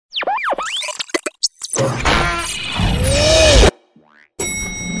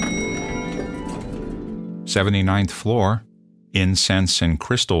"79th floor, Incense and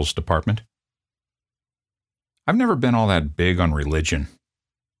Crystals Department." I've never been all that big on religion.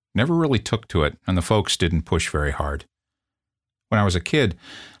 Never really took to it, and the folks didn't push very hard. When I was a kid,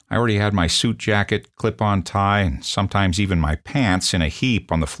 I already had my suit jacket, clip-on tie, and sometimes even my pants in a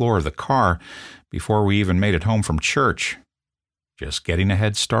heap on the floor of the car before we even made it home from church. Just getting a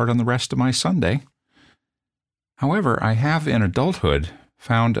head start on the rest of my Sunday. However, I have in adulthood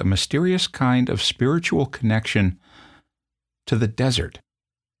found a mysterious kind of spiritual connection to the desert.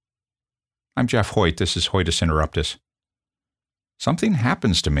 I'm Jeff Hoyt. This is Hoytus Interruptus. Something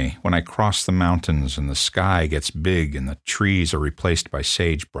happens to me when I cross the mountains and the sky gets big and the trees are replaced by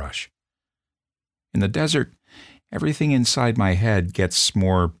sagebrush. In the desert, everything inside my head gets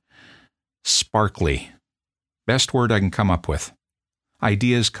more sparkly. Best word I can come up with.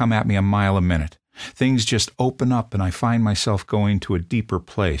 Ideas come at me a mile a minute. Things just open up and I find myself going to a deeper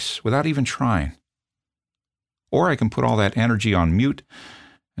place without even trying. Or I can put all that energy on mute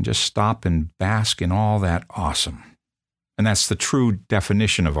and just stop and bask in all that awesome. And that's the true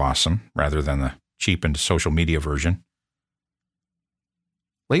definition of awesome, rather than the cheapened social media version.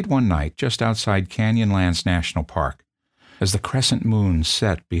 Late one night, just outside Canyonlands National Park, as the crescent moon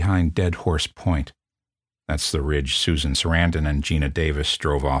set behind Dead Horse Point, that's the ridge Susan Sarandon and Gina Davis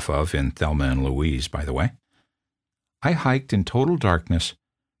drove off of in Thelma and Louise, by the way, I hiked in total darkness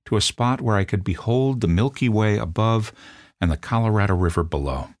to a spot where I could behold the Milky Way above and the Colorado River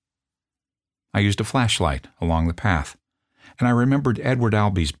below. I used a flashlight along the path, and I remembered Edward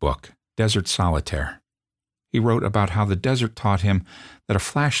Albee's book, Desert Solitaire. He wrote about how the desert taught him that a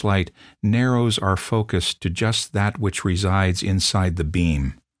flashlight narrows our focus to just that which resides inside the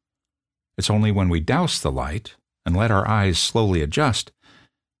beam. It's only when we douse the light and let our eyes slowly adjust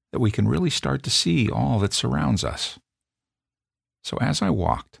that we can really start to see all that surrounds us. So as I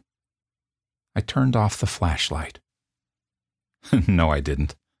walked, I turned off the flashlight. No, I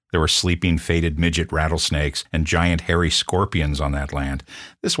didn't. There were sleeping, faded midget rattlesnakes and giant hairy scorpions on that land.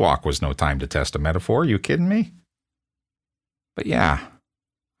 This walk was no time to test a metaphor. You kidding me? But yeah,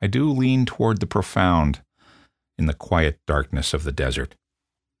 I do lean toward the profound in the quiet darkness of the desert.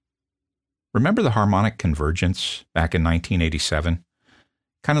 Remember the harmonic convergence back in 1987?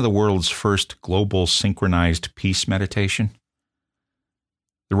 Kind of the world's first global synchronized peace meditation?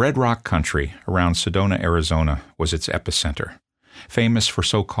 The Red Rock Country around Sedona, Arizona was its epicenter. Famous for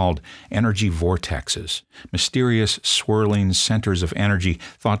so-called energy vortexes, mysterious swirling centers of energy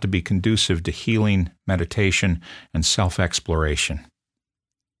thought to be conducive to healing, meditation, and self-exploration.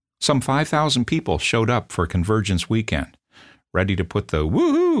 Some 5,000 people showed up for Convergence Weekend, ready to put the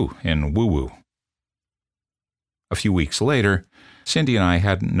woo-hoo in woo-woo. A few weeks later, Cindy and I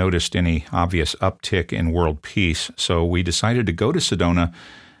hadn't noticed any obvious uptick in world peace, so we decided to go to Sedona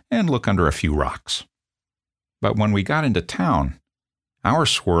and look under a few rocks. But when we got into town, our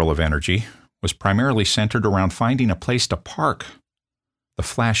swirl of energy was primarily centered around finding a place to park. The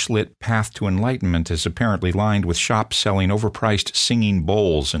flashlit path to enlightenment is apparently lined with shops selling overpriced singing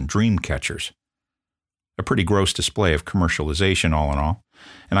bowls and dream catchers. A pretty gross display of commercialization, all in all,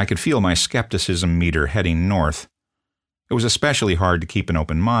 and I could feel my skepticism meter heading north. It was especially hard to keep an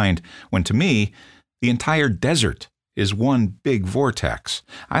open mind when, to me, the entire desert is one big vortex.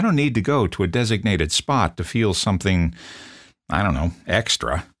 I don't need to go to a designated spot to feel something,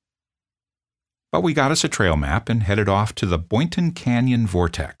 extra. But we got us a trail map and headed off to the Boynton Canyon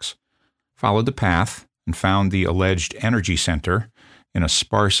Vortex, followed the path, and found the alleged energy center in a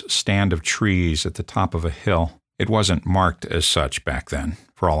sparse stand of trees at the top of a hill. It wasn't marked as such back then.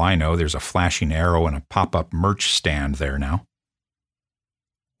 For all I know, there's a flashing arrow and a pop-up merch stand there now.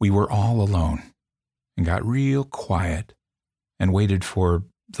 We were all alone and got real quiet and waited for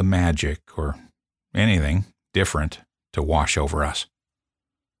the magic or anything different to wash over us.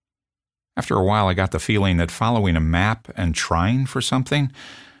 After a while, I got the feeling that following a map and trying for something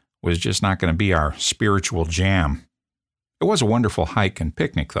was just not going to be our spiritual jam. It was a wonderful hike and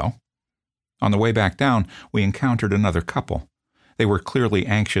picnic, though. On the way back down, we encountered another couple. They were clearly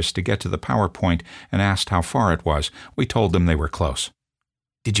anxious to get to the power point and asked how far it was. We told them they were close.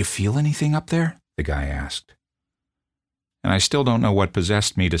 "Did you feel anything up there?" the guy asked. And I still don't know what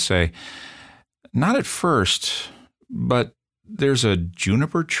possessed me to say, "Not at first, but there's a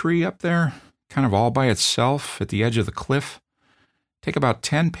juniper tree up there, kind of all by itself at the edge of the cliff. Take about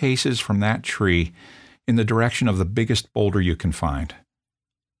 10 paces from that tree in the direction of the biggest boulder you can find.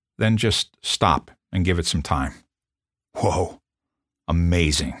 Then just stop and give it some time." Whoa,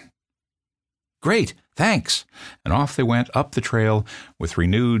 amazing. "Great, thanks." And off they went up the trail with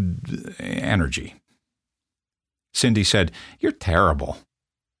renewed energy. Cindy said, "You're terrible."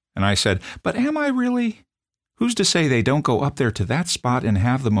 And I said, "But am I really? Who's to say they don't go up there to that spot and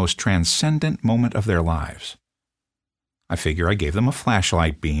have the most transcendent moment of their lives?" I figure I gave them a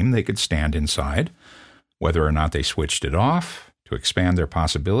flashlight beam they could stand inside. Whether or not they switched it off to expand their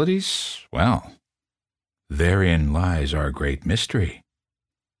possibilities, well, therein lies our great mystery.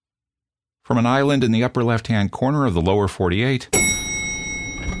 From an island in the upper left-hand corner of the lower 48,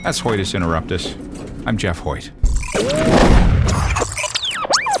 that's Hoytus Interruptus. I'm Jeff Hoyt.